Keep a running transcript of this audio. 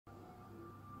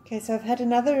Okay, so I've had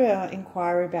another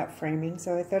inquiry about framing,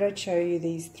 so I thought I'd show you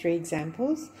these 3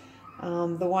 examples.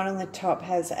 The one on the top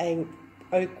has a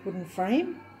oak wooden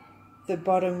frame. The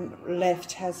bottom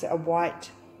left has a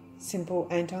white simple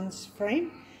Anton's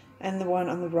frame, and the one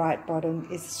on the right bottom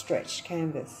is stretched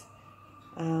canvas.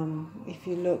 If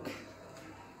you look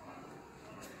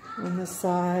on the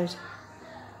side,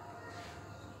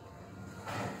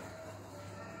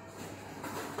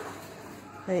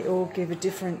 they all give a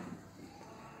different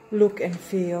look and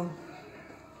feel.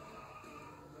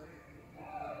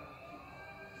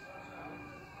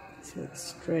 So it's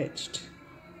stretched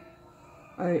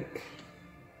oak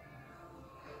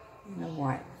in a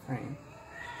white frame.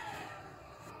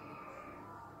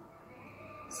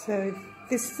 So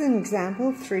this is an example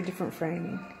of 3 different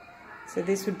framing. So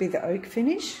this would be the oak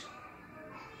finish,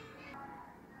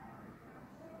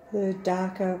 the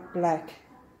darker black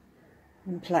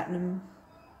and platinum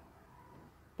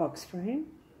box frame,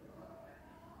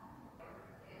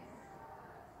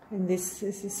 and this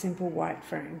is a simple white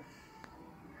frame.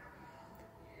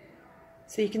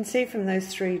 So you can see from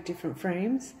those 3 different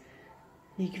frames,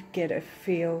 you could get a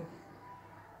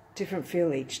different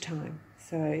feel each time.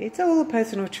 So it's all a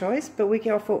personal choice, but we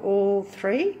can offer all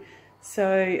 3. So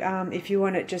if you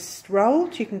want it just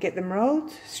rolled, you can get them rolled.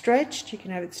 Stretched, you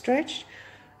can have it stretched.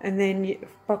 And then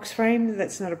box frame,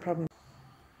 that's not a problem.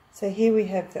 So here we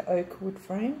have the oak wood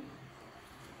frame.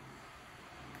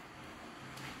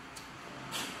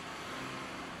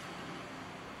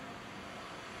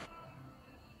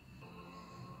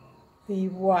 The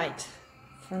white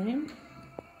frame.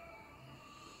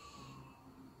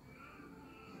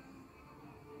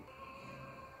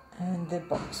 And the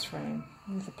box frame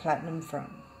with a platinum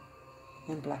front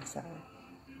and black side.